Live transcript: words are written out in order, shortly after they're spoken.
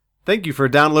Thank you for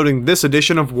downloading this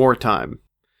edition of Wartime.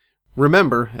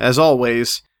 Remember, as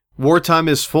always, Wartime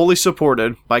is fully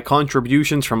supported by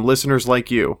contributions from listeners like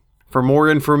you. For more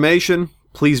information,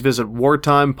 please visit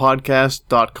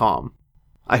wartimepodcast.com.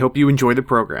 I hope you enjoy the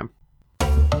program.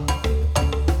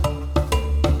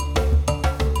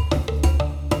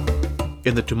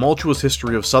 In the tumultuous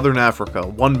history of Southern Africa,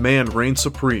 one man reigned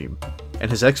supreme, and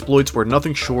his exploits were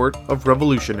nothing short of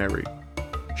revolutionary.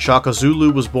 Shaka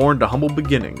Zulu was born to humble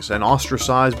beginnings and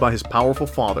ostracized by his powerful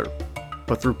father,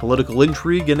 but through political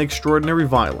intrigue and extraordinary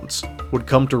violence, would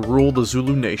come to rule the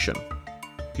Zulu nation.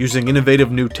 Using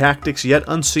innovative new tactics yet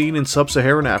unseen in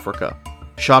sub-Saharan Africa,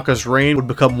 Shaka's reign would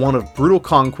become one of brutal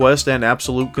conquest and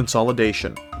absolute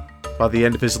consolidation. By the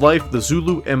end of his life, the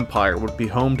Zulu Empire would be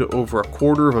home to over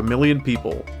 250,000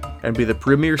 people, and be the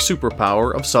premier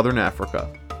superpower of Southern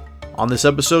Africa. On this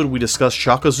episode, we discuss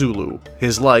Shaka Zulu,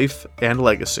 his life, and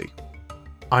legacy.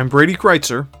 I'm Brady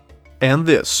Kreitzer, and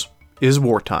this is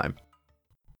Wartime.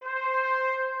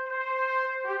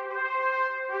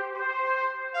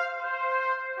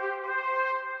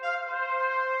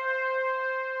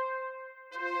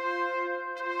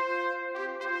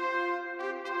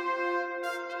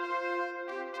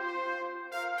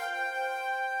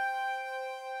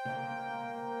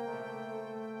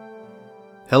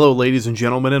 Hello, ladies and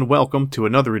gentlemen, and welcome to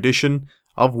another edition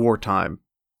of Wartime.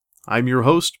 I'm your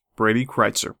host, Brady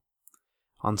Kreitzer.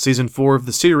 On Season 4 of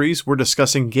the series, we're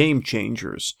discussing Game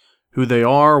Changers, who they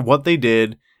are, what they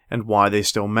did, and why they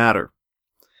still matter.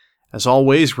 As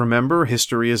always, remember,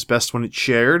 history is best when it's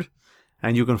shared,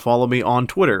 and you can follow me on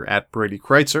Twitter at Brady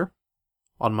Kreitzer,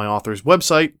 on my author's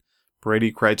website,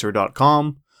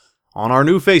 BradyKreitzer.com, on our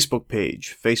new Facebook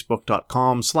page,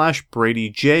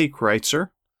 Facebook.com/BradyJKreitzer,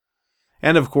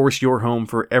 and of course your home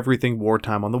for everything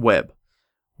wartime on the web,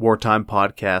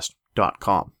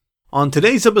 wartimepodcast.com. On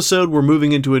today's episode, we're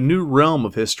moving into a new realm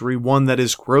of history, one that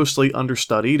is grossly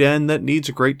understudied and that needs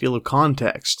a great deal of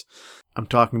context. I'm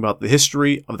talking about the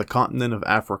history of the continent of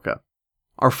Africa.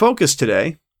 Our focus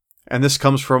today, and this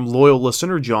comes from loyal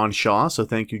listener John Shaw, so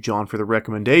thank you John for the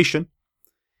recommendation,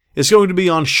 is going to be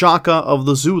on Shaka of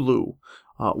the Zulu,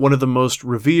 one of the most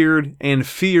revered and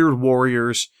feared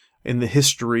warriors in the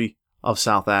history of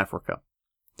South Africa.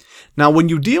 Now, when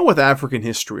you deal with African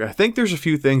history, I think there's a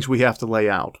few things we have to lay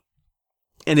out.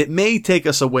 And it may take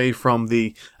us away from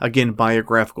the, again,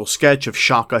 biographical sketch of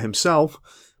Shaka himself,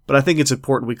 but I think it's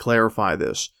important we clarify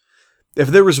this. If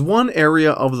there is one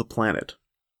area of the planet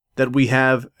that we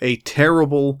have a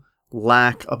terrible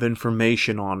lack of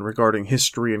information on regarding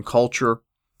history and culture,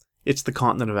 it's the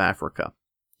continent of Africa.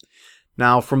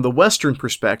 Now, from the Western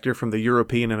perspective, from the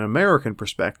European and American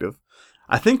perspective,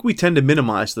 I think we tend to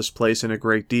minimize this place in a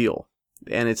great deal,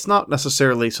 and it's not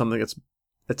necessarily something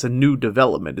that's a new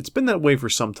development. It's been that way for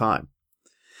some time.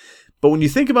 But when you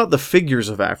think about the figures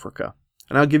of Africa,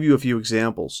 and I'll give you a few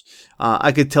examples,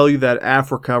 I could tell you that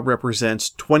Africa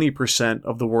represents 20%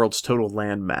 of the world's total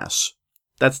land mass.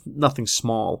 That's nothing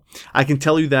small. I can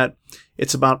tell you that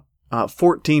it's about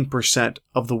 14%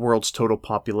 of the world's total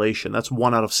population. That's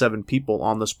 1 out of 7 people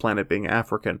on this planet being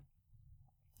African.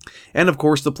 And of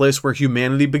course the place where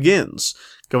humanity begins,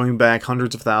 going back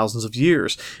hundreds of thousands of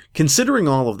years. Considering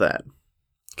all of that,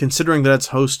 considering that it's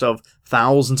host of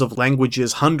thousands of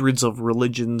languages, hundreds of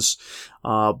religions,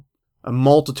 a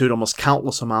multitude, almost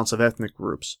countless amounts of ethnic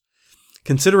groups,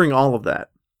 considering all of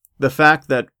that, the fact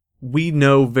that we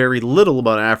know very little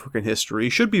about African history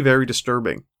should be very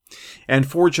disturbing. And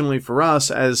fortunately for us,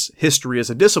 as history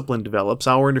as a discipline develops,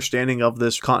 our understanding of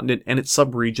this continent and its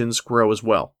subregions grow as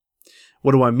well.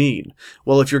 What do I mean?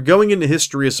 Well, if you're going into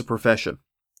history as a profession,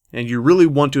 and you really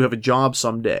want to have a job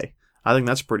someday, I think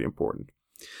that's pretty important.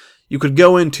 You could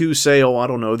go into, say,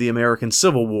 the American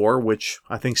Civil War, which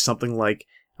I think something like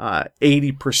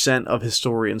 80% of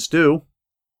historians do,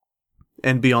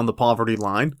 and be on the poverty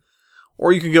line.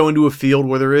 Or you could go into a field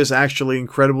where there is actually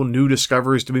incredible new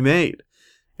discoveries to be made,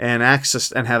 and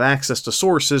have access to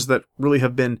sources that really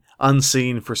have been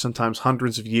unseen for sometimes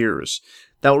hundreds of years.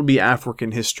 That would be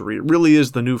African history. It really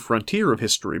is the new frontier of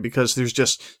history because there's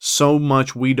just so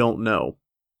much we don't know.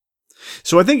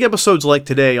 So I think episodes like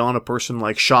today on a person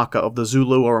like Shaka of the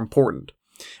Zulu are important.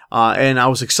 And I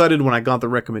was excited when I got the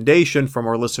recommendation from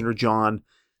our listener John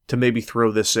to maybe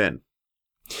throw this in.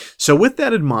 So with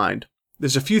that in mind,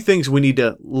 there's a few things we need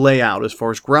to lay out as far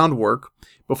as groundwork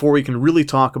before we can really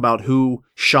talk about who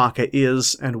Shaka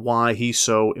is and why he's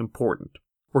so important.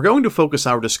 We're going to focus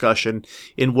our discussion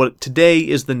in what today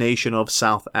is the nation of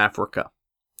South Africa.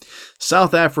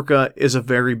 South Africa is a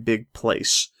very big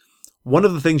place. One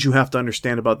of the things you have to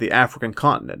understand about the African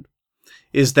continent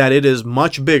is that it is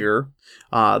much bigger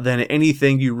than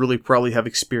anything you really probably have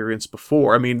experienced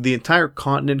before. I mean, the entire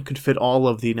continent could fit all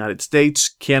of the United States,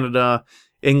 Canada,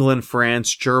 England,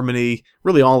 France, Germany,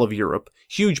 really all of Europe,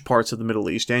 huge parts of the Middle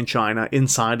East and China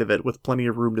inside of it with plenty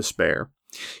of room to spare.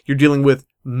 You're dealing with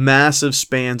massive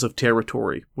spans of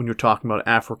territory when you're talking about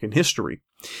African history.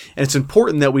 And it's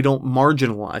important that we don't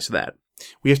marginalize that.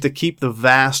 We have to keep the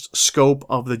vast scope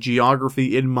of the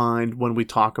geography in mind when we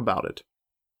talk about it.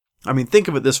 I mean, think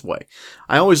of it this way.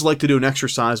 I always like to do an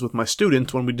exercise with my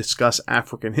students when we discuss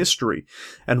African history.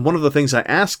 And one of the things I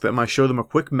ask them, I show them a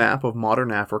quick map of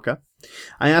modern Africa.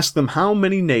 I ask them how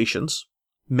many nations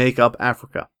make up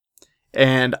Africa.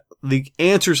 And the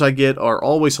answers I get are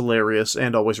always hilarious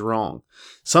and always wrong.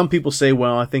 Some people say,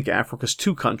 well, I think Africa's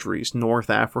 2 countries, North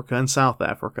Africa and South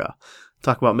Africa.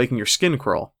 Talk about making your skin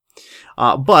crawl.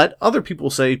 But other people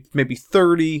say maybe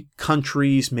 30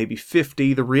 countries, maybe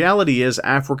 50. The reality is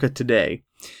Africa today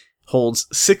holds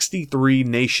 63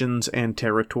 nations and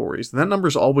territories. And that number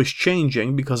is always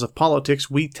changing because of politics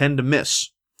we tend to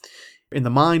miss. In the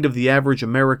mind of the average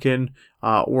American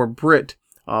or Brit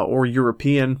or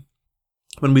European,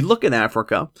 when we look at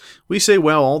Africa, we say,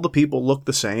 well, all the people look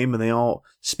the same and they all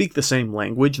speak the same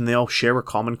language and they all share a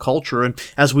common culture. And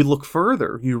as we look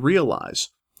further, you realize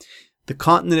the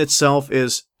continent itself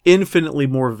is infinitely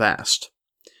more vast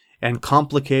and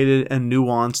complicated and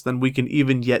nuanced than we can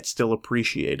even yet still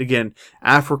appreciate. Again,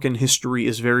 African history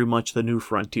is very much the new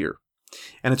frontier.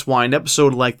 And it's why an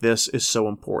episode like this is so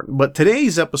important. But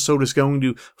today's episode is going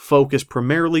to focus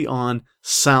primarily on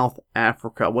South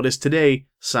Africa, what is today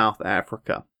South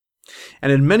Africa.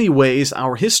 And in many ways,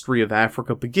 our history of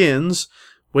Africa begins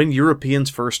when Europeans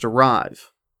first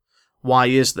arrive. Why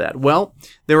is that? Well,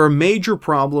 there are major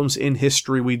problems in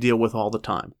history we deal with all the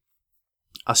time,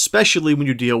 especially when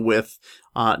you deal with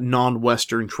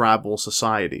non-Western tribal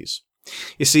societies.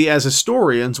 You see, as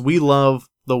historians, we love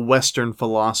the Western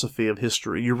philosophy of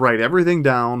history. You write everything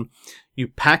down, you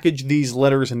package these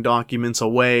letters and documents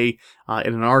away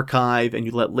in an archive, and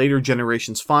you let later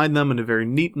generations find them in a very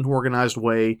neat and organized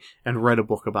way and write a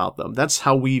book about them. That's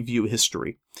how we view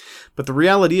history. But the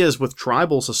reality is, with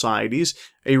tribal societies,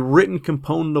 a written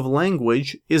component of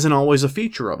language isn't always a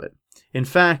feature of it. In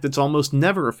fact, it's almost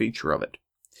never a feature of it.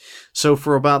 So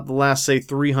for about the last, say,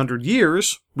 300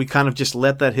 years, we kind of just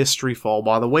let that history fall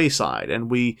by the wayside,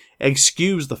 and we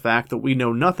excuse the fact that we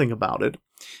know nothing about it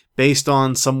based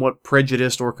on somewhat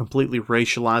prejudiced or completely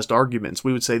racialized arguments.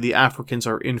 We would say the Africans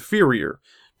are inferior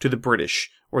to the British,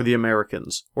 or the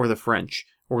Americans, or the French,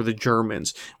 or the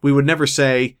Germans. We would never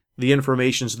say the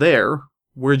information's there,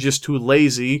 we're just too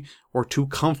lazy or too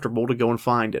comfortable to go and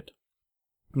find it.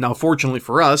 Now, fortunately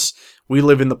for us, we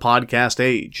live in the podcast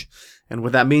age. And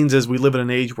what that means is we live in an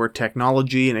age where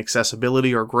technology and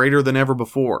accessibility are greater than ever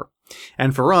before.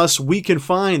 And for us, we can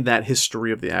find that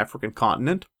history of the African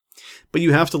continent, but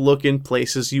you have to look in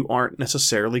places you aren't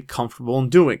necessarily comfortable in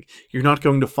doing. You're not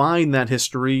going to find that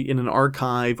history in an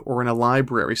archive or in a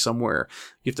library somewhere.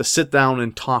 You have to sit down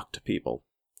and talk to people.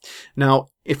 Now,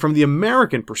 from the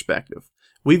American perspective,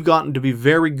 we've gotten to be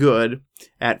very good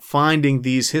at finding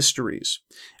these histories.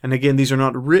 And again, these are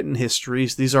not written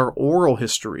histories, these are oral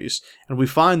histories, and we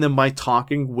find them by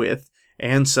talking with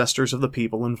ancestors of the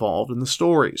people involved in the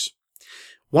stories.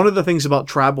 One of the things about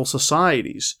tribal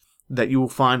societies that you will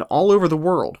find all over the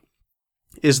world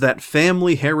is that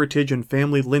family heritage and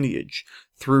family lineage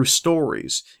through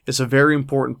stories is a very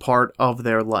important part of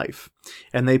their life,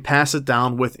 and they pass it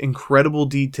down with incredible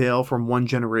detail from one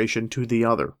generation to the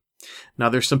other. Now,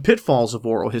 there's some pitfalls of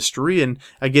oral history, and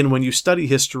again, when you study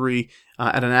history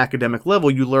at an academic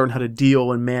level, you learn how to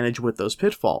deal and manage with those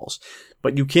pitfalls.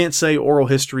 But you can't say oral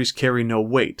histories carry no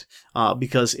weight,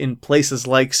 because in places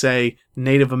like, say,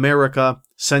 Native America,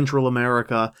 Central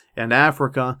America, and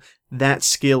Africa, that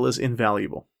skill is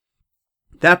invaluable.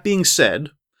 That being said,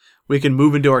 we can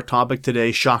move into our topic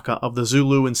today, Shaka of the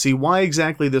Zulu, and see why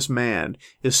exactly this man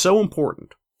is so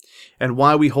important, and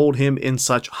why we hold him in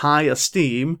such high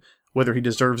esteem, whether he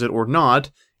deserves it or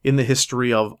not, in the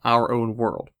history of our own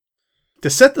world. To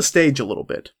set the stage a little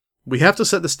bit, we have to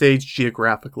set the stage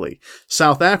geographically.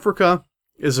 South Africa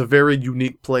is a very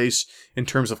unique place in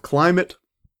terms of climate,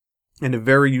 and a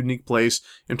very unique place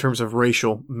in terms of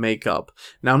racial makeup.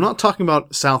 Now, I'm not talking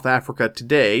about South Africa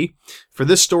today. For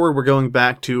this story, we're going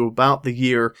back to about the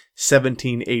year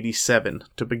 1787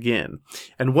 to begin.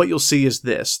 And what you'll see is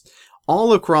this.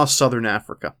 All across southern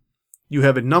Africa, you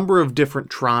have a number of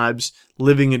different tribes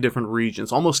living in different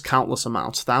regions, almost countless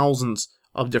amounts, thousands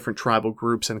of different tribal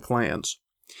groups and clans.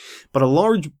 But a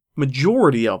large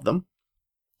majority of them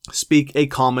speak a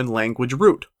common language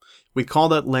root. We call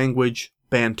that language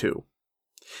Bantu.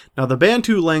 Now, the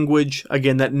Bantu language,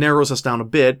 again, that narrows us down a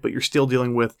bit, but you're still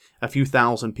dealing with a few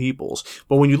thousand peoples.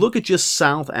 But when you look at just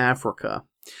South Africa,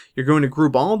 you're going to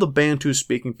group all the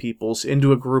Bantu-speaking peoples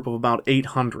into a group of about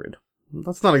 800.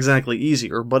 That's not exactly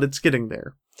easier, but it's getting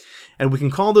there. And we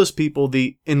can call those people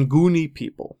the Nguni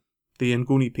people. The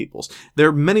Nguni peoples. There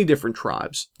are many different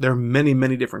tribes. There are many,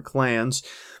 many different clans,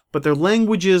 but their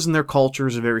languages and their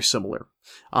cultures are very similar.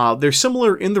 They're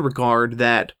similar in the regard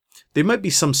that there might be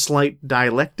some slight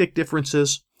dialectic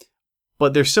differences,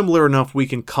 but they're similar enough we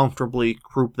can comfortably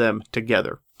group them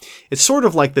together. It's sort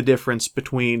of like the difference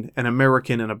between an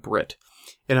American and a Brit.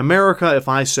 In America, if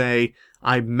I say,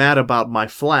 I'm mad about my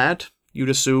flat, you'd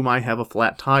assume I have a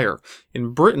flat tire.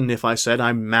 In Britain, if I said,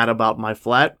 I'm mad about my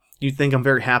flat, you'd think I'm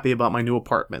very happy about my new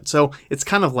apartment. So it's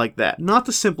kind of like that. Not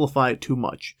to simplify it too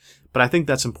much, but I think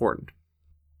that's important.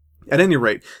 At any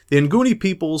rate, the Nguni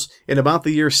peoples in about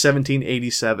the year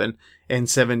 1787 and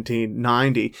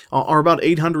 1790 are about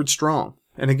 800 strong.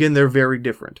 And again, they're very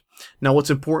different. Now,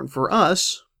 what's important for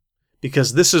us,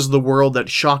 because this is the world that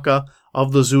Shaka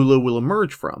of the Zulu will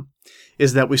emerge from,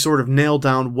 is that we sort of nail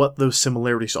down what those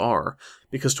similarities are.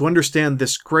 Because to understand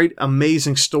this great,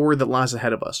 amazing story that lies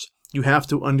ahead of us, you have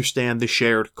to understand the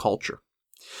shared culture.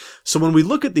 So when we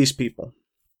look at these people,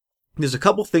 there's a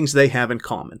couple things they have in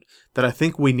common that I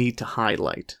think we need to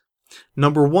highlight.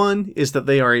 Number one is that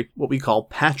they are what we call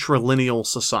patrilineal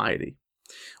society.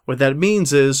 What that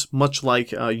means is, much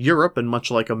like Europe and much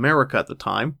like America at the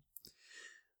time,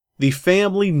 the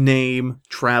family name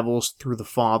travels through the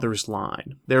father's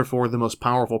line. Therefore, the most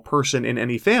powerful person in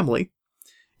any family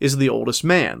is the oldest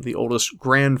man, the oldest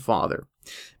grandfather.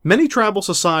 Many tribal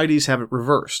societies have it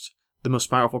reversed. The most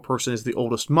powerful person is the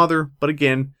oldest mother, but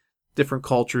again, different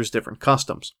cultures, different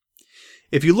customs.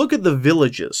 If you look at the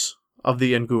villages of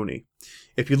the Nguni,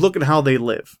 if you look at how they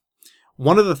live,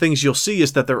 one of the things you'll see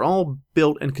is that they're all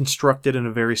built and constructed in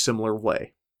a very similar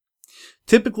way.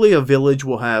 Typically, a village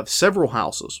will have several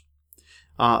houses.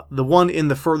 The one in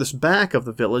the furthest back of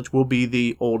the village will be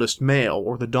the oldest male,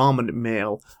 or the dominant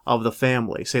male of the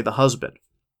family, say the husband.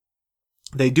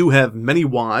 They do have many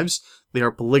wives, they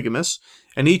are polygamous,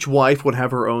 and each wife would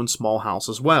have her own small house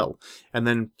as well. And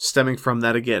then stemming from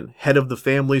that again, head of the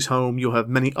family's home, you'll have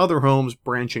many other homes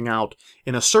branching out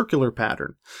in a circular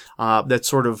pattern that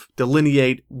sort of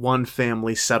delineate one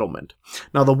family settlement.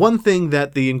 Now, the one thing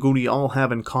that the Nguni all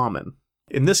have in common,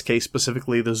 in this case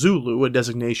specifically the Zulu, a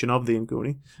designation of the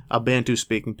Nguni, a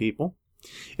Bantu-speaking people,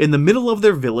 in the middle of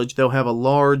their village they'll have a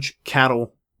large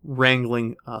cattle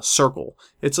wrangling circle.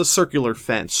 It's a circular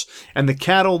fence, and the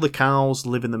cows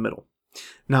live in the middle.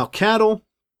 Now, cattle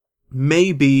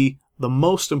may be the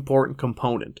most important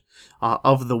component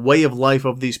of the way of life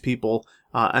of these people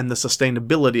and the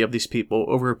sustainability of these people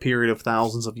over a period of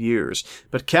thousands of years.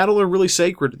 But cattle are really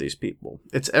sacred to these people.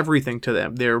 It's everything to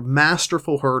them. They're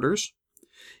masterful herders.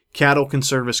 Cattle can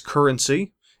serve as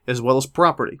currency as well as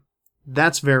property.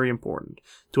 That's very important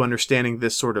to understanding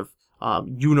this sort of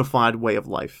unified way of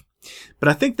life. But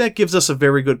I think that gives us a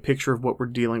very good picture of what we're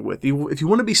dealing with. If you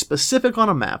want to be specific on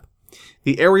a map,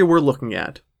 the area we're looking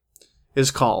at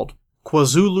is called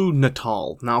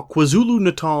KwaZulu-Natal. Now,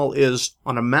 KwaZulu-Natal is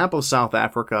on a map of South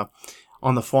Africa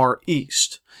on the far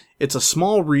east. It's a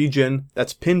small region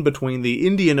that's pinned between the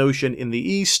Indian Ocean in the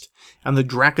east and the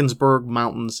Drakensberg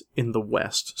Mountains in the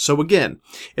west. So again,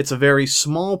 it's a very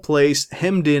small place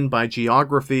hemmed in by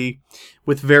geography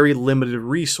with very limited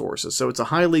resources. So it's a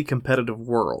highly competitive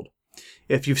world.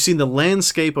 If you've seen the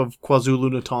landscape of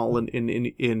KwaZulu-Natal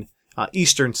in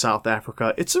eastern South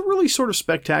Africa, it's a really sort of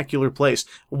spectacular place,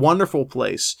 a wonderful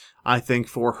place, I think,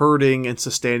 for herding and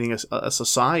sustaining a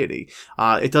society.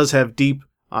 It does have deep,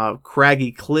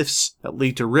 craggy cliffs that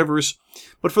lead to rivers,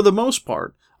 but for the most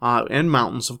part, and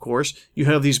mountains, of course, you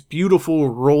have these beautiful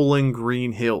rolling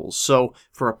green hills. So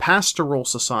for a pastoral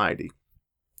society,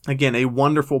 again, a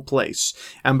wonderful place.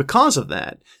 And because of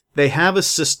that, they have a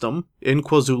system in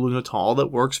KwaZulu-Natal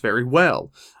that works very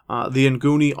well. The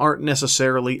Nguni aren't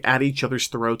necessarily at each other's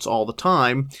throats all the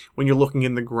time when you're looking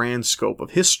in the grand scope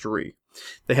of history.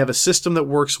 They have a system that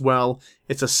works well.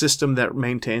 It's a system that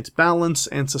maintains balance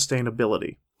and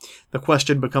sustainability. The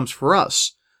question becomes for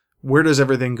us, where does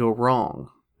everything go wrong?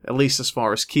 At least as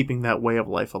far as keeping that way of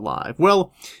life alive.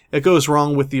 Well, it goes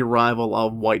wrong with the arrival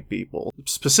of white people,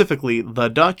 specifically the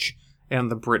Dutch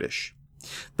and the British.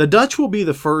 The Dutch will be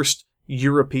the first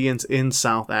Europeans in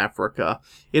South Africa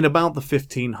in about the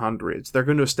 1500s. They're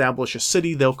going to establish a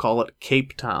city, they'll call it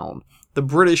Cape Town. The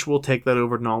British will take that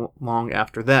over not long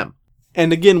after them.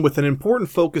 And again, with an important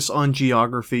focus on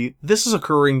geography, this is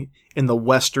occurring in the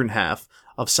western half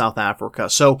of South Africa.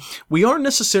 So we aren't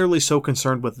necessarily so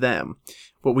concerned with them.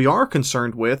 What we are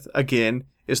concerned with, again,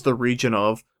 is the region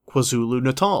of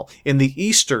KwaZulu-Natal, in the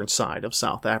eastern side of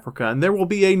South Africa, and there will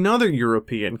be another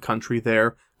European country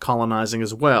there colonizing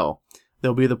as well.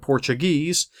 They'll be the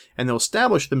Portuguese, and they'll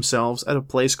establish themselves at a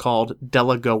place called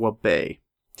Delagoa Bay.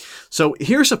 So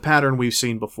here's a pattern we've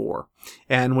seen before,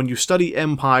 and when you study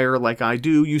empire like I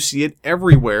do, you see it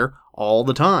everywhere all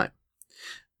the time.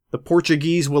 The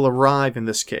Portuguese will arrive in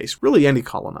this case, really any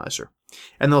colonizer,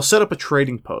 and they'll set up a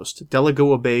trading post.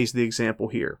 Delagoa Bay is the example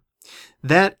here.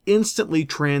 That instantly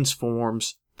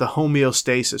transforms the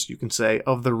homeostasis, you can say,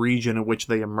 of the region in which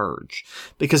they emerge.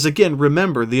 Because again,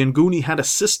 remember, the Nguni had a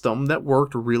system that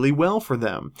worked really well for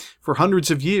them. For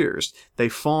hundreds of years, they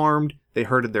farmed, they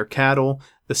herded their cattle,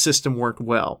 the system worked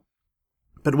well.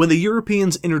 But when the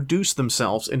Europeans introduced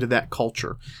themselves into that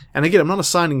culture, and again, I'm not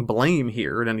assigning blame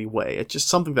here in any way, it's just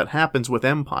something that happens with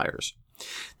empires,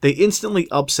 they instantly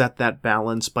upset that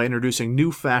balance by introducing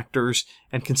new factors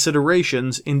and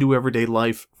considerations into everyday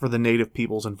life for the native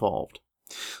peoples involved.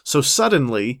 So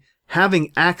suddenly,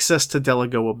 having access to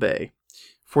Delagoa Bay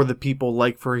for the people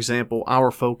like, for example,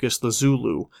 our focus, the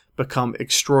Zulu, become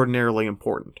extraordinarily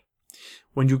important.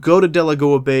 When you go to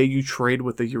Delagoa Bay, you trade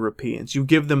with the Europeans. You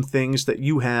give them things that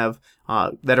you have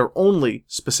that are only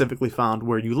specifically found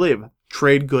where you live.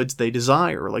 Trade goods they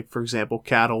desire, like, for example,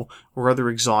 cattle or other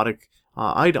exotic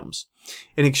items.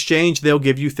 In exchange, they'll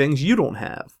give you things you don't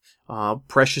have.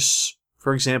 Precious,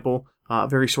 for example,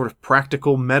 very sort of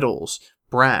practical metals,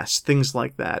 brass, things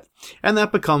like that. And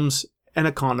that becomes an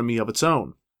economy of its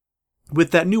own.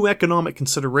 With that new economic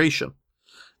consideration,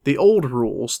 the old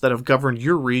rules that have governed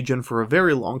your region for a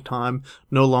very long time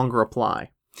no longer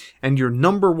apply. And your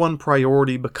number one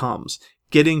priority becomes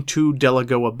getting to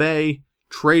Delagoa Bay,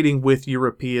 trading with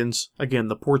Europeans, again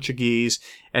the Portuguese,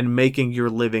 and making your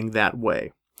living that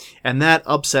way. And that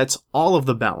upsets all of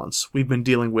the balance we've been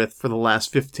dealing with for the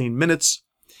last 15 minutes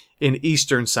in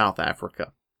eastern South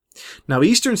Africa. Now,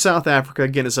 eastern South Africa,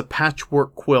 again, is a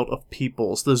patchwork quilt of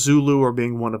peoples, the Zulu are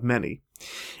being one of many.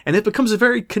 And it becomes a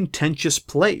very contentious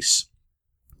place.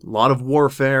 A lot of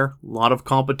warfare, a lot of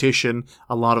competition,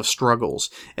 a lot of struggles.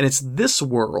 And it's this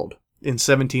world, in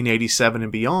 1787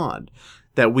 and beyond,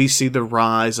 that we see the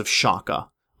rise of Shaka,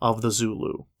 of the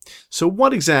Zulu. So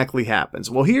what exactly happens?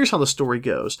 Well, here's how the story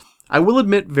goes. I will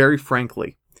admit very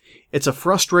frankly, it's a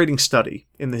frustrating study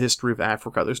in the history of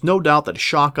Africa. There's no doubt that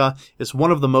Shaka is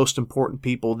one of the most important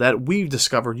people that we've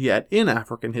discovered yet in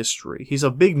African history. He's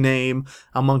a big name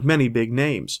among many big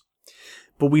names.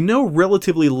 But we know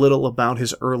relatively little about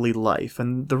his early life,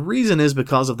 and the reason is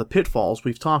because of the pitfalls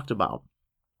we've talked about.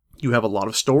 You have a lot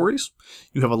of stories,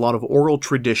 you have a lot of oral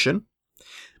tradition,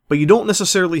 but you don't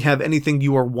necessarily have anything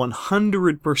you are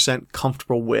 100%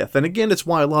 comfortable with. And again, it's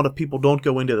why a lot of people don't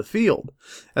go into the field.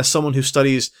 As someone who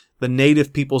studies the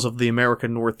native peoples of the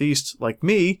American Northeast, like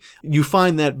me, you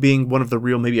find that being one of the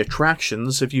real maybe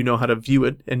attractions if you know how to view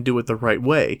it and do it the right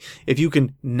way. If you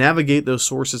can navigate those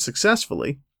sources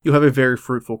successfully, you have a very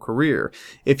fruitful career.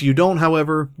 If you don't,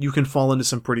 however, you can fall into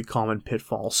some pretty common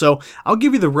pitfalls. So I'll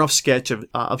give you the rough sketch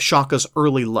of Shaka's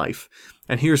early life,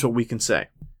 and here's what we can say.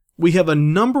 We have a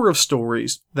number of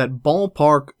stories that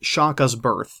ballpark Shaka's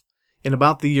birth in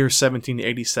about the year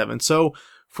 1787, so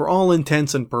for all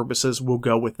intents and purposes, we'll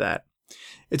go with that.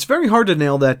 It's very hard to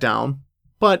nail that down,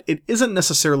 but it isn't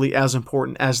necessarily as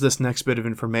important as this next bit of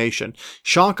information.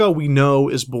 Shaka, we know,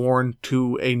 is born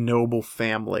to a noble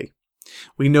family.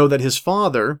 We know that his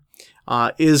father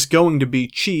is going to be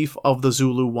chief of the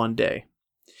Zulu one day.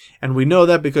 And we know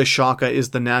that because Shaka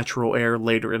is the natural heir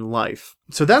later in life.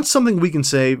 So that's something we can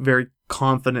say very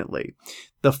confidently.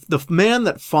 The man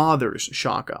that fathers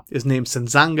Shaka is named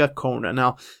Senzanga Kona.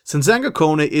 Now, Senzanga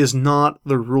Kona is not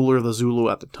the ruler of the Zulu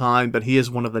at the time, but he is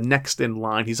one of the next in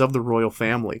line. He's of the royal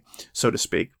family, so to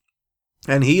speak.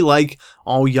 And he, like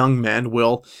all young men,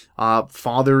 will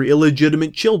father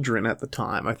illegitimate children at the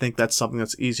time. I think that's something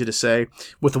that's easy to say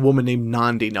with a woman named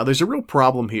Nandi. Now, there's a real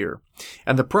problem here.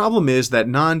 And the problem is that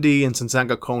Nandi and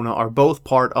Senzanga Kona are both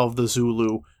part of the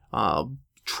Zulu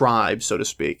tribe, so to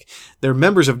speak. They're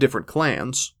members of different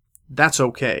clans. That's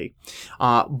okay.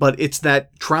 But it's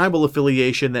that tribal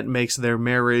affiliation that makes their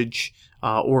marriage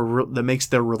that makes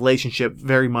their relationship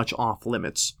very much off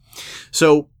limits.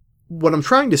 So what I'm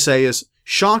trying to say is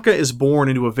Shaka is born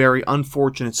into a very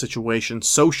unfortunate situation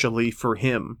socially for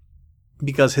him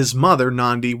because his mother,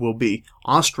 Nandi, will be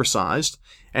ostracized,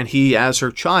 and he, as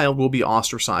her child, will be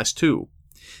ostracized too.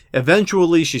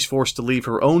 Eventually, she's forced to leave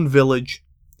her own village.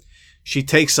 She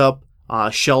takes up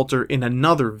shelter in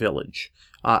another village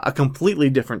a completely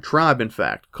different tribe, in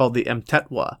fact, called the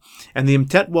Mtetwa. And the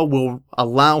Mtetwa will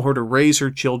allow her to raise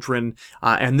her children,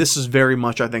 and this is very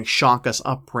much, I think, Shaka's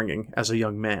upbringing as a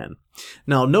young man.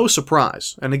 Now, no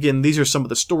surprise, and again, these are some of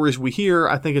the stories we hear.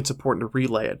 I think it's important to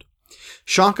relay it.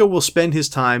 Shaka will spend his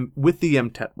time with the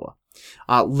Mtetwa,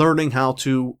 learning how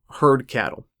to herd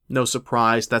cattle. No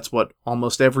surprise, that's what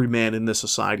almost every man in this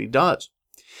society does.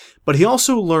 But he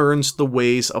also learns the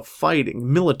ways of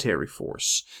fighting, military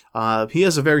force. He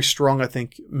has a very strong, I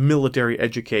think, military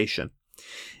education.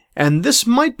 And this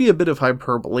might be a bit of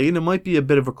hyperbole, and it might be a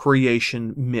bit of a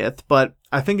creation myth, but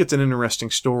I think it's an interesting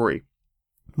story.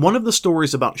 One of the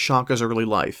stories about Shaka's early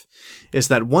life is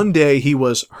that one day he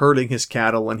was herding his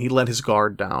cattle and he let his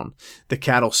guard down. The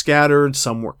cattle scattered,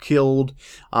 some were killed.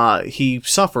 He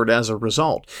suffered as a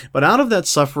result. But out of that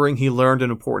suffering, he learned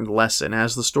an important lesson,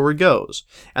 as the story goes.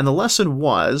 And the lesson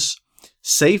was,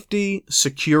 safety,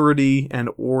 security, and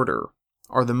order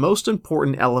are the most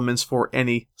important elements for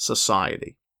any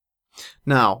society.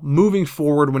 Now, moving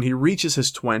forward, when he reaches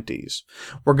his 20s,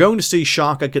 we're going to see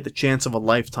Shaka get the chance of a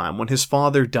lifetime when his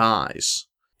father dies,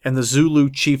 and the Zulu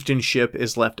chieftainship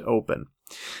is left open.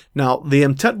 Now, the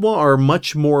Mtetwa are a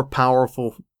much more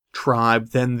powerful tribe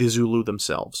than the Zulu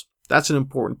themselves. That's an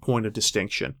important point of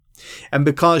distinction. And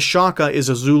because Shaka is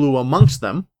a Zulu amongst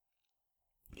them,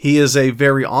 he is a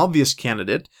very obvious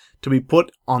candidate to be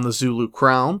put on the Zulu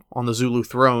crown, on the Zulu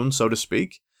throne, so to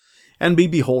speak, and be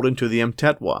beholden to the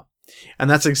Mtetwa. And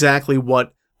that's exactly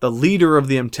what the leader of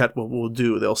the Mtetwa will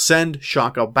do. They'll send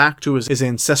Shaka back to his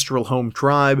ancestral home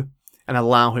tribe and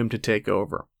allow him to take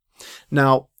over.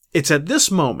 Now, it's at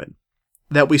this moment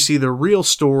that we see the real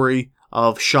story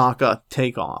of Shaka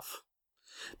take off.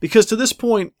 Because to this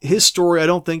point, his story I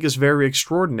don't think is very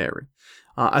extraordinary.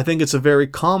 I think it's a very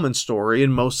common story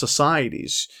in most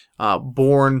societies.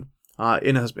 Born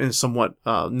in a somewhat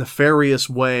nefarious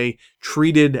way,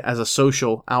 treated as a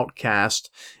social outcast,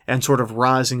 and sort of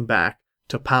rising back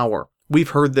to power.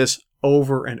 We've heard this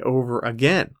over and over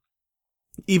again.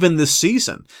 Even this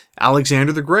season,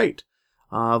 Alexander the Great,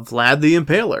 Vlad the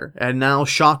Impaler, and now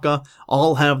Shaka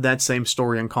all have that same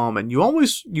story in common. You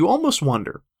almost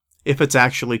wonder if it's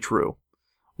actually true.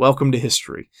 Welcome to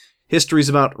history. History is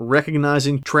about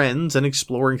recognizing trends and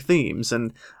exploring themes,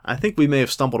 and I think we may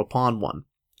have stumbled upon one.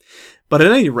 But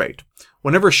at any rate,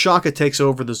 whenever Shaka takes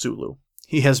over the Zulu,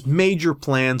 he has major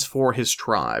plans for his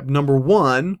tribe. Number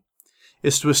one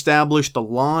is to establish the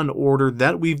law and order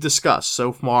that we've discussed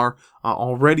so far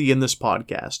already in this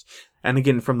podcast. And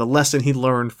again, from the lesson he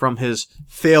learned from his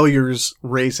failures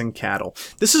raising cattle.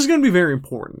 This is going to be very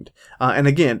important. And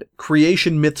again,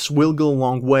 creation myths will go a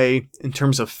long way in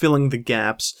terms of filling the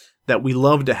gaps that we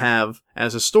love to have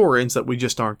as historians that we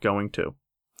just aren't going to.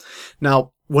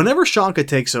 Now, whenever Shaka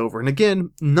takes over, and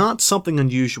again, not something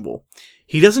unusual,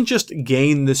 he doesn't just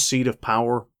gain this seat of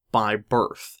power by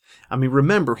birth. I mean,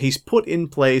 remember, he's put in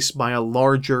place by a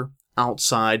larger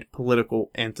outside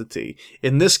political entity.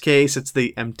 In this case, it's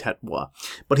the Mtetwa.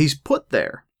 But he's put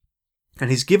there, and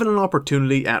he's given an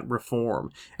opportunity at reform,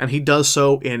 and he does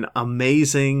so in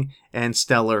amazing and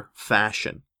stellar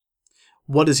fashion.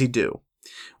 What does he do?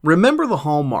 Remember the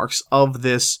hallmarks of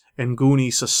this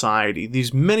Nguni society,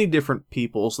 these many different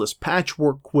peoples, this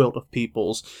patchwork quilt of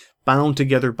peoples bound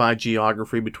together by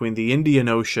geography between the Indian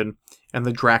Ocean and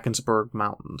the Drakensberg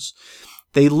Mountains.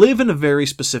 They live in a very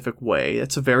specific way.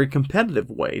 It's a very competitive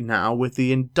way now with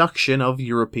the induction of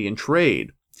European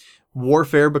trade.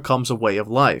 Warfare becomes a way of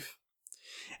life.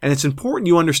 And it's important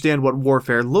you understand what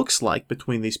warfare looks like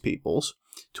between these peoples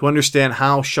to understand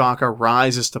how Shaka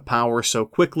rises to power so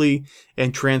quickly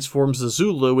and transforms the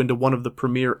Zulu into one of the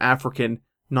premier African,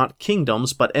 not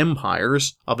kingdoms, but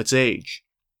empires of its age.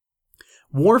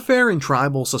 Warfare in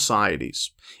tribal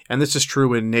societies, and this is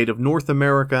true in native North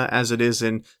America as it is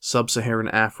in sub-Saharan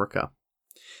Africa,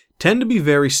 tend to be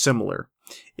very similar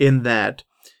in that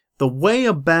the way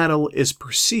a battle is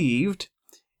perceived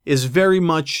is very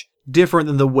much different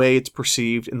than the way it's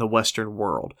perceived in the Western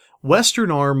world.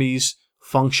 Western armies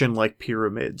function like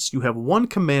pyramids. You have one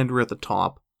commander at the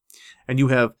top, and you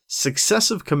have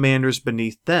successive commanders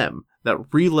beneath them that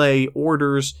relay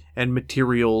orders and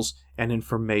materials and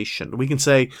information. We can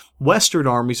say Western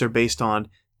armies are based on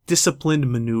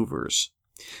disciplined maneuvers.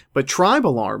 But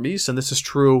tribal armies, and this is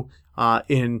true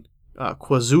in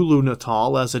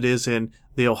KwaZulu-Natal as it is in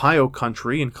the Ohio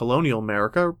country in colonial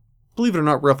America, believe it or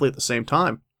not, roughly at the same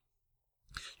time,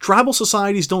 tribal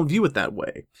societies don't view it that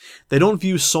way. They don't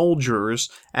view soldiers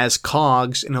as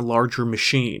cogs in a larger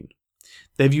machine.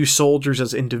 They view soldiers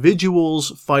as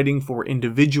individuals fighting for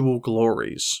individual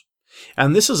glories.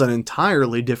 And this is an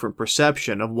entirely different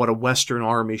perception of what a Western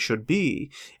army should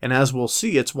be, and as we'll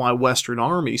see, it's why Western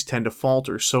armies tend to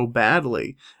falter so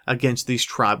badly against these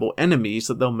tribal enemies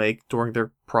that they'll make during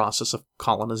their process of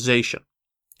colonization.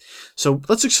 So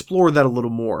let's explore that a little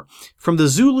more. From the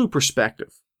Zulu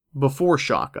perspective, before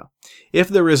Shaka, if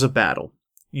there is a battle,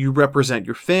 you represent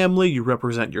your family, you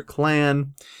represent your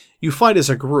clan, you fight as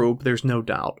a group, there's no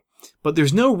doubt. But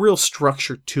there's no real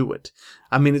structure to it.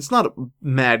 I mean, it's not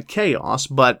mad chaos,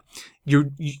 but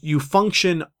you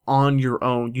function on your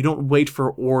own. You don't wait for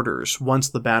orders once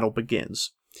the battle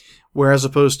begins. Whereas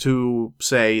opposed to,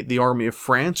 say, the army of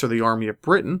France or the army of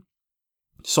Britain,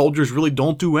 soldiers really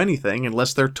don't do anything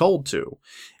unless they're told to.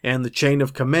 And the chain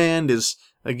of command is,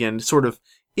 again, sort of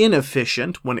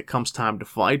inefficient when it comes time to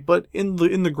fight, but in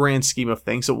the grand scheme of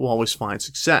things, it will always find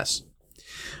success.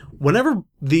 Whenever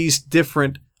these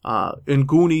different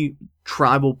Nguni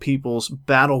tribal peoples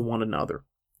battle one another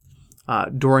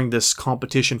during this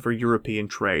competition for European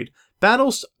trade,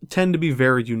 battles tend to be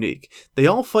very unique. They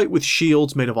all fight with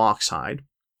shields made of oxhide,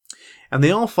 and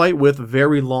they all fight with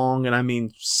very long, and I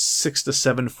mean 6 to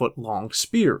 7 foot long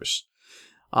spears.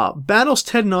 Battles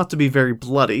tend not to be very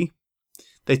bloody.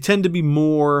 They tend to be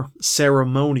more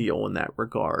ceremonial in that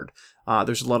regard.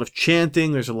 There's a lot of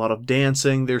chanting, there's a lot of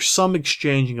dancing, there's some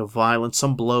exchanging of violence,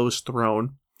 some blows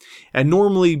thrown. And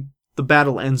normally, the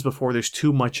battle ends before there's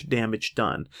too much damage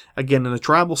done. Again, in a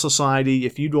tribal society,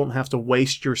 if you don't have to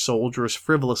waste your soldiers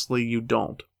frivolously, you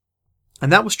don't.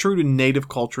 And that was true to native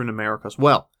culture in America as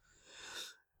well.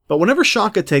 But whenever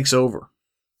Shaka takes over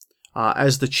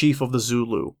as the chief of the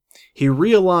Zulu, he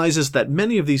realizes that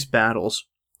many of these battles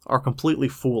are completely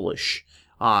foolish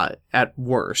at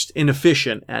worst,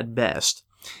 inefficient at best.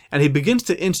 And he begins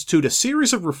to institute a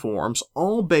series of reforms,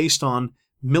 all based on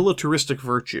militaristic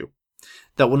virtue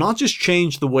that will not just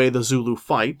change the way the Zulu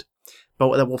fight,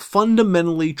 but that will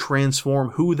fundamentally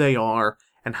transform who they are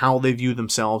and how they view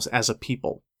themselves as a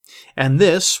people. And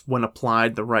this, when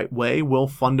applied the right way, will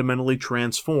fundamentally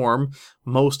transform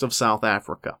most of South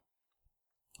Africa.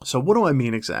 So what do I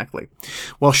mean exactly?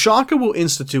 Well, Shaka will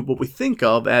institute what we think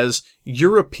of as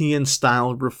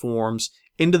European-style reforms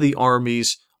into the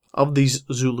armies of these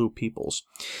Zulu peoples.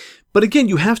 But again,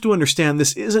 you have to understand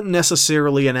this isn't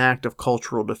necessarily an act of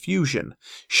cultural diffusion.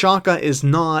 Shaka is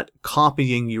not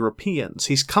copying Europeans.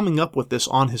 He's coming up with this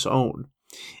on his own.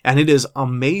 And it is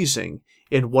amazing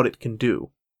in what it can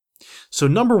do. So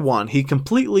number one, he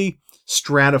completely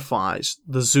stratifies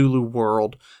the Zulu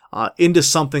world into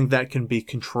something that can be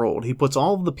controlled. He puts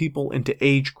all of the people into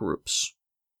age groups.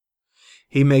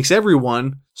 He makes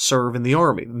everyone serve in the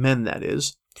army, men that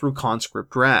is, through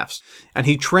conscript drafts. And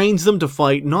he trains them to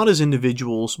fight not as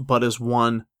individuals, but as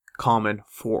one common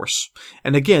force.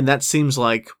 And again, that seems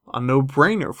like a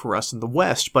no-brainer for us in the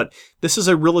West, but this is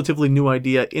a relatively new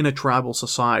idea in a tribal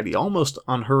society, almost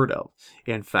unheard of,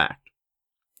 in fact.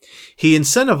 He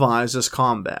incentivizes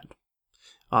combat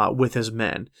with his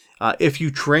men. If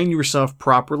you train yourself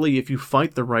properly, if you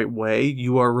fight the right way,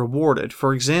 you are rewarded.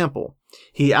 For example,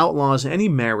 he outlaws any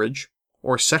marriage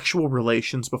or sexual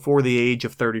relations before the age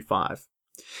of 35.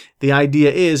 The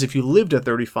idea is if you lived at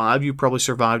 35, you probably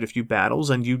survived a few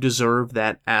battles and you deserve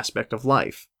that aspect of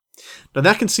life. Now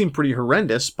that can seem pretty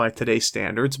horrendous by today's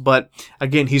standards, but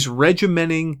again, he's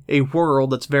regimenting a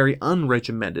world that's very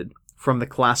unregimented from the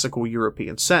classical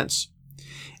European sense.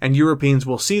 And Europeans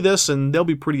will see this and they'll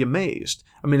be pretty amazed.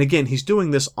 I mean, again, he's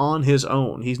doing this on his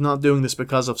own. He's not doing this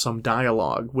because of some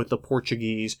dialogue with the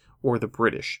Portuguese or the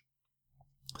British.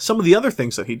 Some of the other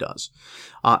things that he does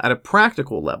at a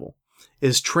practical level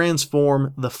is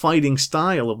transform the fighting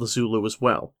style of the Zulu as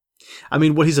well. I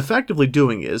mean, what he's effectively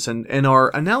doing is, and our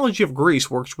analogy of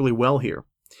Greece works really well here,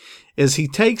 is he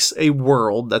takes a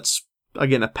world that's,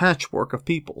 again, a patchwork of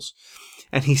peoples,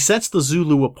 and he sets the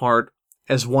Zulu apart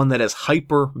as one that is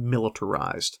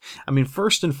hyper-militarized. I mean,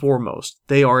 first and foremost,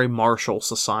 they are a martial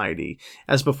society,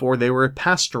 as before they were a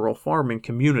pastoral farming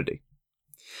community.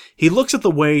 He looks at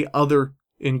the way other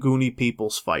Nguni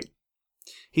peoples fight.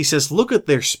 He says, look at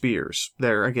their spears.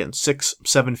 They're, again,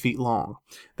 6-7 feet long.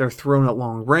 They're thrown at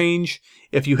long range.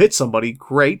 If you hit somebody,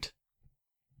 great.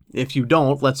 If you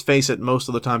don't, let's face it, most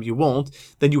of the time you won't,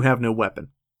 then you have no weapon.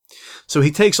 So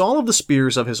he takes all of the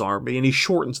spears of his army and he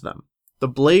shortens them. The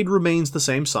blade remains the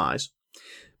same size,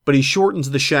 but he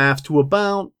shortens the shaft to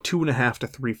about 2.5 to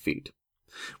 3 feet.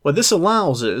 What this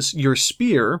allows is your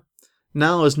spear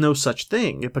now is no such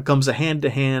thing. It becomes a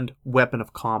hand-to-hand weapon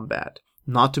of combat,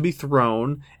 not to be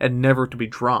thrown and never to be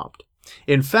dropped.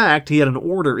 In fact, he had an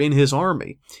order in his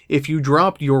army. If you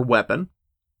dropped your weapon,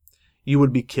 you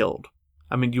would be killed.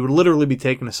 I mean, you would literally be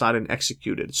taken aside and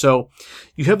executed. So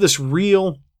you have this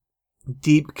real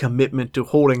deep commitment to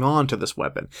holding on to this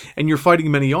weapon, and you're fighting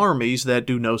many armies that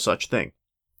do no such thing.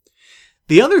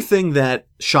 The other thing that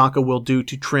Shaka will do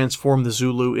to transform the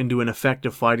Zulu into an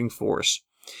effective fighting force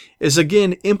is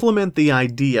again implement the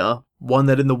idea, one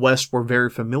that in the West we're very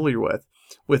familiar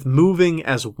with moving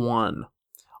as one,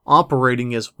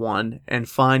 operating as one, and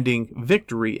finding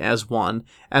victory as one,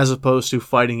 as opposed to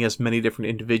fighting as many different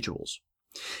individuals.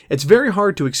 It's very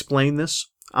hard to explain this.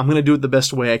 I'm going to do it the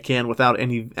best way I can without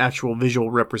any actual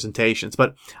visual representations,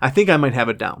 but I think I might have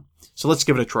it down. So let's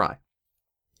give it a try.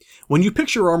 When you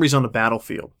picture armies on a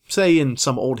battlefield, say in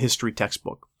some old history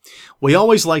textbook, we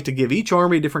always like to give each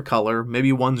army a different color,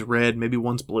 maybe one's red, maybe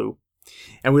one's blue,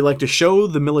 and we like to show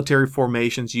the military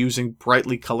formations using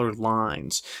brightly colored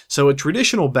lines. So a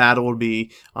traditional battle would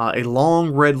be a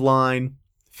long red line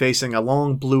facing a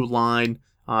long blue line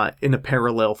in a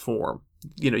parallel form.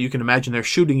 You can imagine they're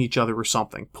shooting each other or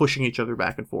something, pushing each other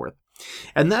back and forth.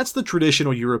 And that's the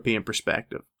traditional European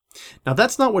perspective. Now,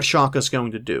 that's not what Shaka's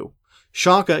going to do.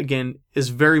 Shaka, again, is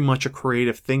very much a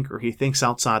creative thinker. He thinks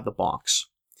outside the box.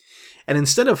 And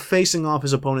instead of facing off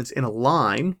his opponents in a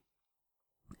line,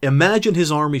 imagine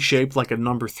his army shaped like a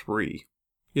number 3,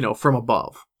 from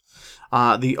above.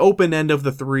 The open end of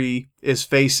the 3 is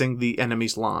facing the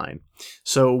enemy's line.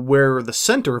 So where the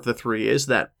center of the 3 is,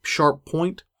 that sharp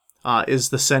point, is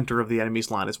the center of the enemy's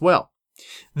line as well.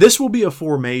 This will be a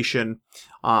formation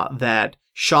that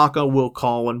Shaka will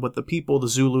call, and what the people, the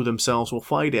Zulu themselves, will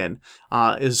fight in,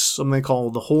 is something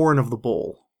called the Horn of the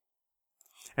Bull.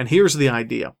 And here's the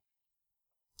idea.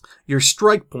 Your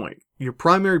strike point, your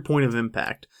primary point of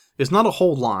impact, is not a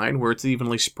whole line where it's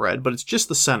evenly spread, but it's just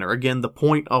the center, again, the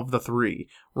point of the 3,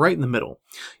 right in the middle.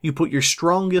 You put your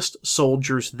strongest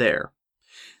soldiers there.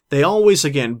 They always,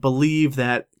 again, believe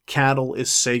that cattle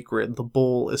is sacred, the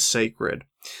bull is sacred.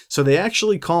 So they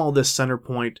actually call this center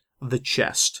point the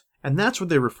chest. And that's what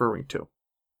they're referring to.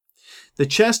 The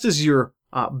chest is your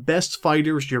best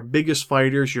fighters, your biggest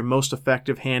fighters, your most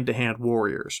effective hand-to-hand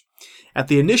warriors. At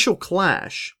the initial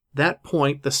clash, that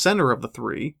point, the center of the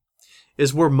 3,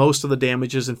 is where most of the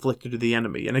damage is inflicted to the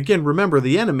enemy. And again, remember,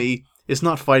 the enemy is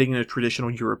not fighting in a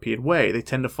traditional European way. They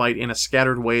tend to fight in a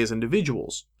scattered way as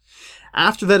individuals.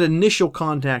 After that initial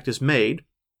contact is made,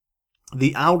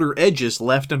 the outer edges,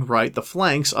 left and right, the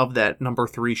flanks of that number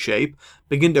 3 shape,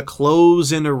 begin to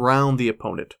close in around the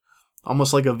opponent,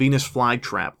 almost like a Venus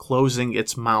flytrap closing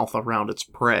its mouth around its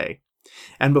prey.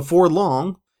 And before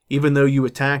long, even though you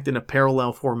attacked in a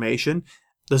parallel formation,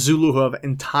 the Zulu have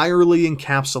entirely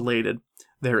encapsulated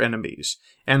their enemies.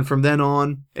 And from then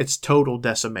on, it's total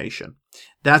decimation.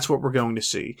 That's what we're going to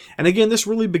see. And again, this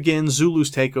really begins Zulu's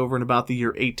takeover in about the year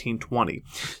 1820.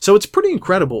 So it's pretty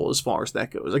incredible as far as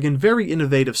that goes. Again, very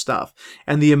innovative stuff.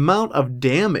 And the amount of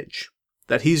damage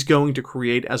that he's going to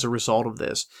create as a result of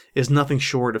this is nothing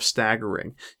short of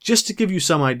staggering. Just to give you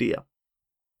some idea,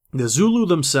 the Zulu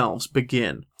themselves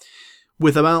begin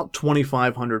with about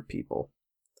 2,500 people.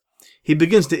 He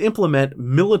begins to implement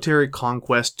military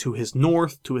conquest to his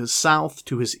north, to his south,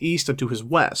 to his east, and to his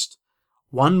west,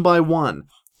 one by one,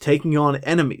 taking on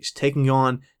enemies, taking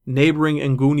on neighboring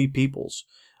Nguni peoples,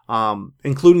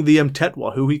 including the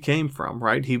Mtetwa, who he came from,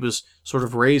 right? He was sort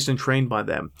of raised and trained by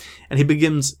them, and he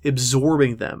begins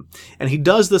absorbing them. And he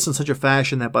does this in such a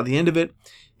fashion that by the end of it,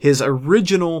 his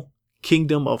original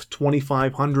kingdom of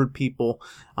 2,500 people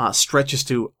stretches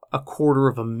to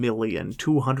 250,000,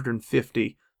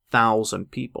 250,000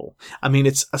 people. I mean,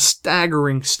 it's a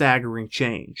staggering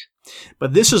change.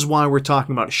 But this is why we're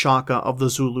talking about Shaka of the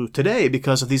Zulu today,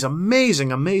 because of these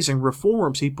amazing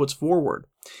reforms he puts forward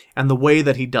and the way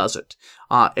that he does it.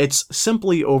 It's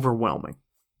simply overwhelming.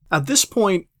 At this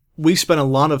point, we spent a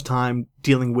lot of time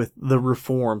dealing with the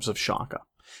reforms of Shaka,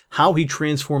 how he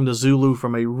transformed the Zulu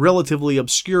from a relatively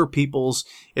obscure peoples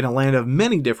in a land of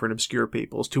many different obscure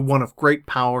peoples to one of great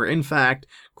power, in fact,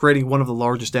 creating one of the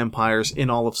largest empires in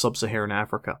all of sub-Saharan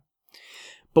Africa.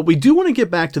 But we do want to get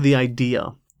back to the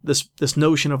idea, this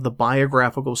notion of the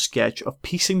biographical sketch of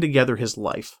piecing together his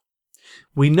life.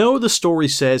 We know the story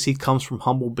says he comes from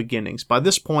humble beginnings. By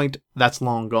this point, that's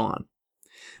long gone.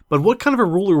 But what kind of a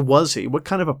ruler was he? What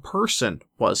kind of a person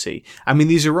was he? I mean,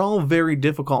 these are all very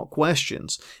difficult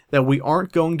questions that we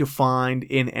aren't going to find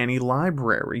in any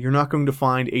library. You're not going to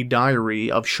find a diary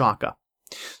of Shaka.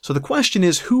 So the question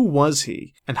is, who was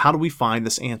he, and how do we find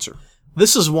this answer?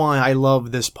 This is why I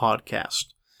love this podcast.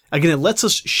 Again, it lets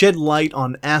us shed light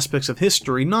on aspects of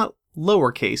history, not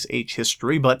lowercase h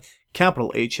history, but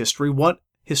capital H history, what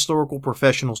historical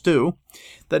professionals do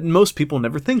that most people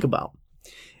never think about.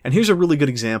 And here's a really good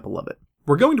example of it.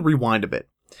 We're going to rewind a bit,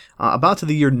 about to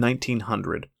the year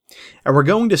 1900. And we're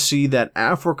going to see that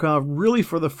Africa, really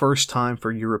for the first time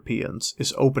for Europeans,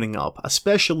 is opening up,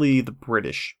 especially the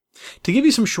British. To give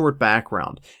you some short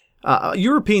background,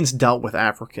 Europeans dealt with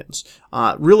Africans,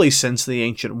 really since the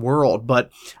ancient world,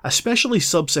 but especially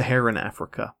sub-Saharan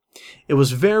Africa. It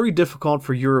was very difficult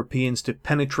for Europeans to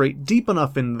penetrate deep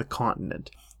enough into the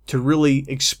continent to really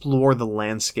explore the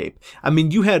landscape. I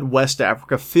mean, you had West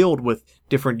Africa filled with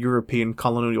different European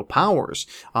colonial powers,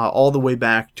 all the way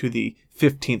back to the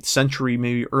 15th century,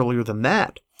 maybe earlier than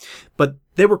that. But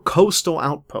they were coastal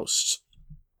outposts.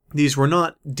 These were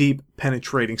not deep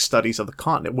penetrating studies of the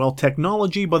continent. Well,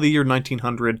 technology by the year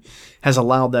 1900 has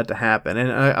allowed that to happen,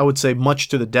 and I would say much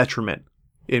to the detriment,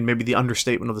 in maybe the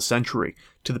understatement of the century,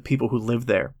 to the people who live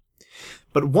there.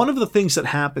 But one of the things that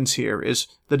happens here is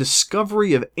the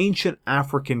discovery of ancient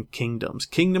African kingdoms,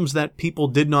 kingdoms that people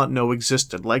did not know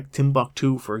existed, like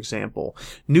Timbuktu, for example.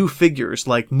 New figures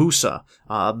like Musa,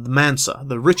 Mansa,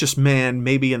 the richest man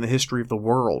maybe in the history of the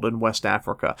world in West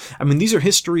Africa. I mean, these are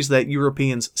histories that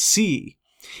Europeans see,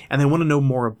 and they want to know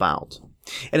more about.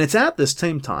 And it's at this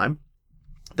same time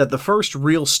that the first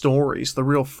real stories, the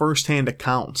real first-hand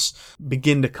accounts,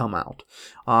 begin to come out.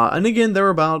 And again, they're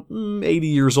about 80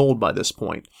 years old by this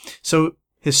point. So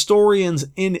historians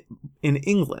in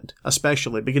England,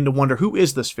 especially, begin to wonder, who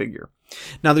is this figure?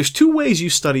 Now, there's two ways you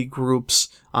study groups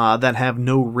that have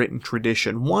no written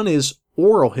tradition. One is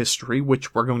oral history,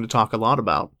 which we're going to talk a lot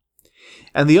about.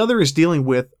 And the other is dealing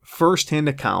with first-hand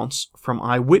accounts from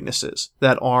eyewitnesses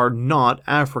that are not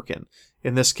African.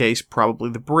 In this case, probably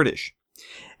the British.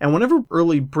 And whenever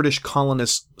early British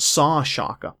colonists saw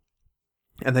Shaka,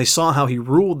 and they saw how he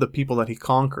ruled the people that he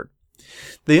conquered,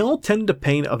 they all tended to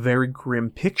paint a very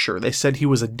grim picture. They said he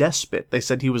was a despot. They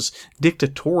said he was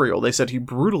dictatorial. They said he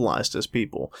brutalized his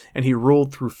people, and he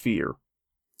ruled through fear.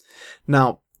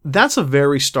 Now, that's a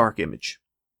very stark image.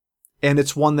 And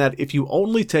it's one that, if you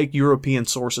only take European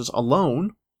sources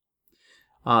alone,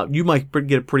 you might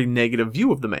get a pretty negative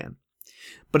view of the man.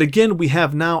 But again, we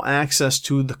have now access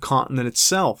to the continent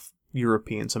itself,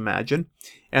 Europeans imagine,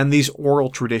 and these oral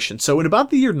traditions. So in about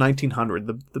the year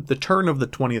 1900, the turn of the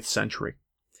 20th century,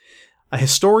 a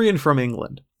historian from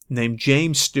England named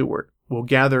James Stewart will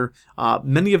gather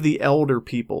many of the elder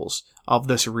peoples of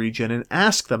this region and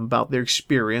ask them about their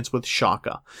experience with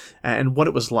Shaka and what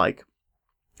it was like.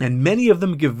 And many of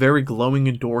them give very glowing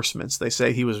endorsements. They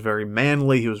say he was very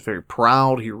manly, he was very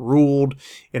proud, he ruled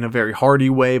in a very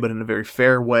hardy way, but in a very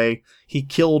fair way. He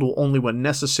killed only when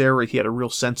necessary, he had a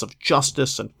real sense of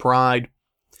justice and pride.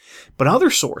 But other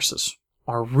sources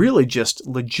are really just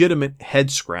legitimate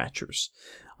head-scratchers.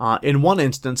 In one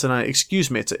instance, and excuse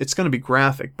me, it's going to be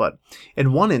graphic, but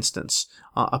in one instance,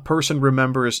 a person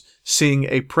remembers seeing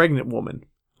a pregnant woman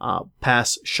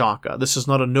pass Shaka. This is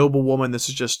not a noble woman, this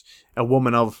is just a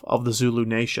woman of the Zulu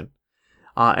nation.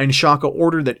 And Shaka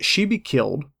ordered that she be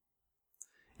killed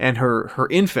and her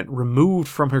infant removed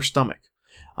from her stomach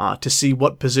to see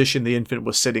what position the infant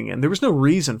was sitting in. There was no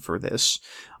reason for this.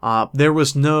 There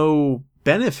was no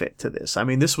benefit to this. I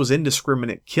mean, this was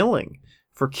indiscriminate killing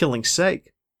for killing's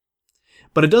sake.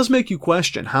 But it does make you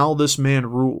question how this man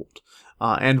ruled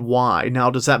and why.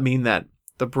 Now, does that mean that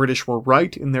the British were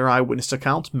right in their eyewitness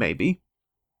accounts? Maybe.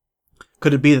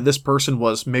 Could it be that this person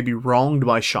was maybe wronged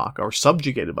by Shaka or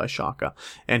subjugated by Shaka,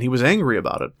 and he was angry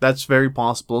about it? That's very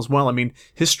possible as well. I mean,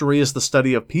 history is the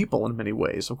study of people in many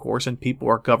ways, of course, and people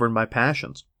are governed by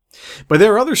passions. But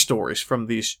there are other stories from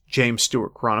these James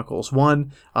Stewart chronicles.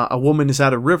 One, a woman is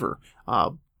at a river,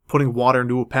 putting water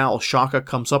into a pail. Shaka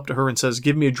comes up to her and says,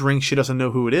 "Give me a drink." She doesn't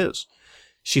know who it is.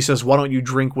 She says, "Why don't you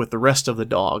drink with the rest of the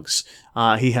dogs?"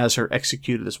 He has her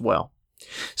executed as well.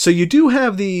 So you do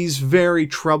have these very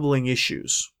troubling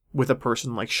issues with a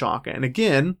person like Shaka. And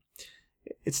again,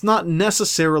 it's not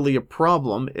necessarily a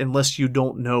problem unless you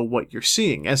don't know what you're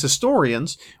seeing. As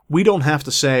historians, we don't have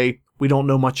to say we don't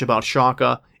know much about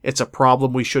Shaka, it's a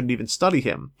problem, we shouldn't even study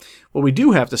him. What we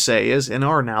do have to say is, in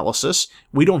our analysis,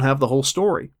 we don't have the whole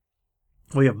story.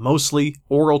 We have mostly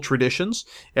oral traditions,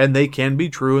 and they can be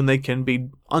true and they can be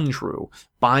untrue.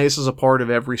 Bias is a part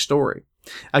of every story.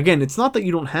 Again, it's not that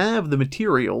you don't have the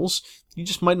materials, you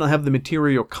just might not have the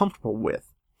material you're comfortable with.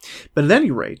 But at any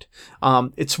rate,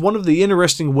 it's one of the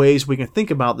interesting ways we can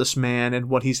think about this man and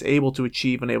what he's able to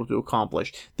achieve and able to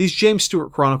accomplish. These James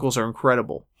Stewart Chronicles are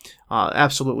incredible.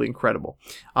 Absolutely incredible.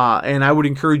 And I would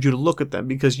encourage you to look at them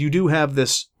because you do have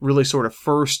this really sort of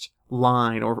first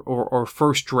line or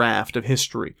first draft of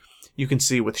history you can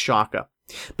see with Shaka.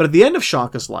 But at the end of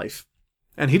Shaka's life,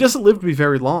 and he doesn't live to be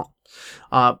very long,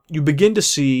 you begin to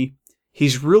see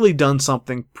he's really done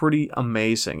something pretty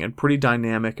amazing and pretty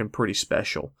dynamic and pretty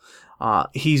special.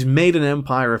 He's made an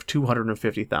empire of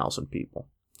 250,000 people.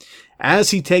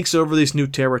 As he takes over these new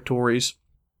territories,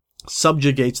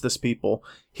 subjugates this people,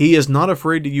 he is not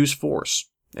afraid to use force,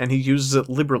 and he uses it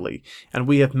liberally. And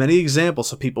we have many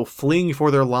examples of people fleeing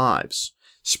for their lives,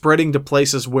 spreading to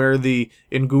places where the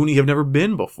Nguni have never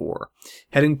been before,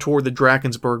 heading toward the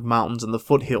Drakensberg Mountains and the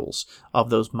foothills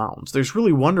of those mountains. There's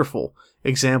really wonderful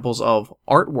examples of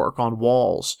artwork on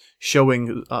walls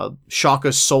showing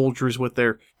Shaka's soldiers with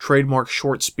their trademark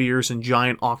short spears and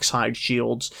giant oxhide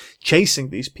shields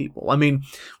chasing these people. I mean,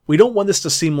 we don't want this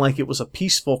to seem like it was a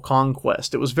peaceful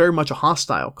conquest. It was very much a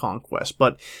hostile conquest,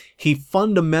 but he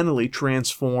fundamentally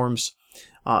transforms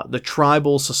the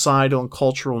tribal, societal, and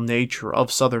cultural nature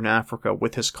of southern Africa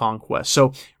with his conquest.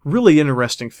 So, really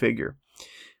interesting figure.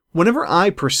 Whenever I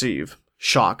perceive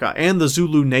Shaka and the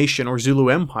Zulu nation or Zulu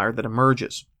empire that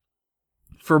emerges,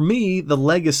 for me, the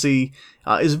legacy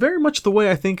is very much the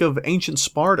way I think of ancient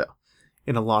Sparta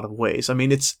in a lot of ways. I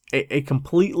mean, it's a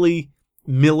completely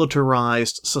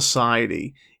militarized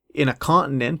society in a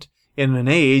continent, in an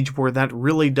age where that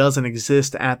really doesn't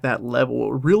exist at that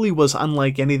level. It really was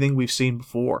unlike anything we've seen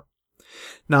before.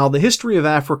 Now, the history of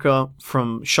Africa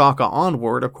from Shaka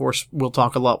onward, of course, we'll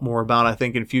talk a lot more about, I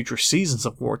think, in future seasons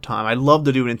of Wartime. I'd love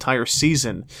to do an entire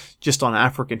season just on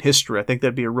African history. I think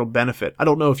that'd be a real benefit. I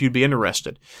don't know if you'd be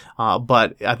interested,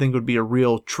 but I think it would be a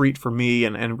real treat for me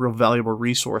and a real valuable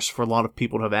resource for a lot of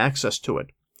people to have access to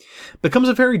it. It becomes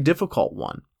a very difficult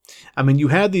one. I mean, you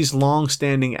had these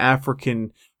long-standing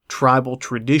African tribal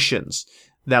traditions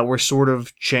that were sort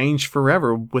of changed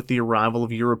forever with the arrival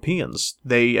of Europeans.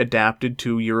 They adapted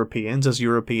to Europeans as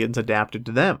Europeans adapted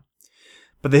to them.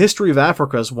 But the history of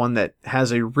Africa is one that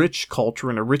has a rich culture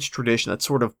and a rich tradition that's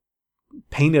sort of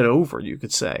painted over, you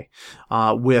could say,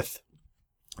 with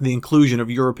the inclusion of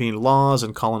European laws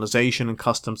and colonization and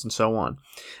customs and so on.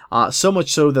 So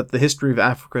much so that the history of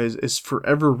Africa is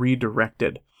forever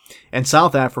redirected. And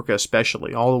South Africa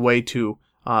especially, all the way to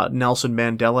Nelson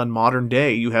Mandela. In modern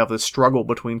day, you have the struggle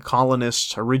between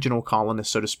colonists, original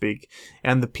colonists, so to speak,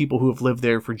 and the people who have lived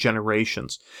there for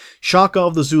generations. Shaka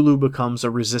of the Zulu becomes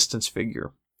a resistance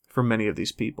figure for many of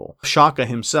these people. Shaka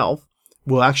himself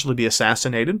will actually be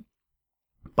assassinated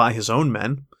by his own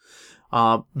men.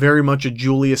 Very much a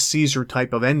Julius Caesar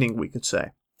type of ending, we could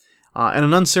say. And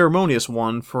an unceremonious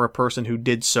one for a person who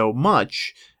did so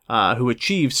much, who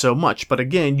achieved so much. But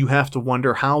again, you have to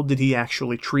wonder, how did he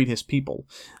actually treat his people?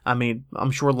 I mean,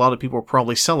 I'm sure a lot of people are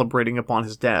probably celebrating upon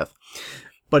his death.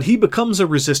 But he becomes a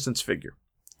resistance figure.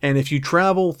 And if you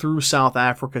travel through South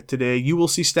Africa today, you will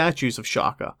see statues of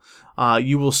Shaka.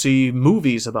 You will see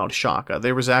movies about Shaka.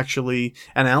 There was actually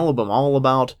an album all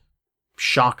about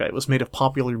Shaka. It was made of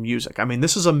popular music. I mean,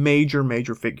 this is a major,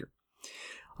 major figure.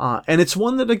 And it's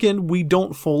one that, again, we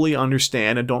don't fully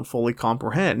understand and don't fully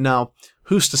comprehend. Now,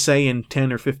 who's to say in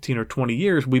 10 or 15 or 20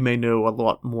 years we may know a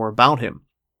lot more about him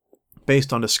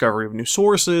based on discovery of new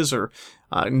sources or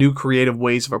new creative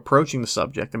ways of approaching the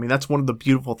subject. I mean, that's one of the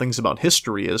beautiful things about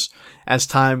history is as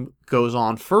time goes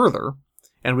on further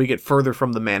and we get further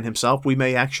from the man himself, we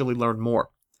may actually learn more.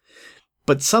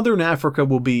 But Southern Africa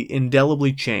will be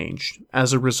indelibly changed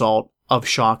as a result of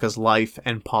Shaka's life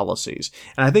and policies.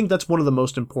 And I think that's one of the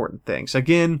most important things.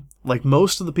 Again, like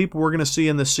most of the people we're going to see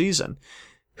in this season,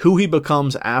 who he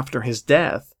becomes after his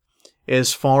death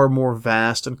is far more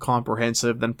vast and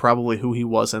comprehensive than probably who he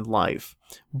was in life.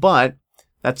 But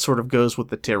that sort of goes with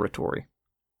the territory.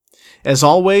 As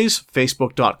always,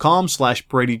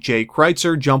 Facebook.com/Brady J.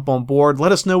 Kreitzer. Jump on board.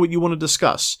 Let us know what you want to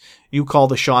discuss. You call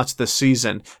the shots this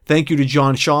season. Thank you to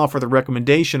John Shaw for the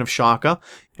recommendation of Shaka.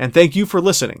 And thank you for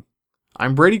listening.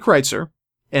 I'm Brady Kreitzer,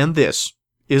 and this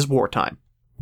is Wartime.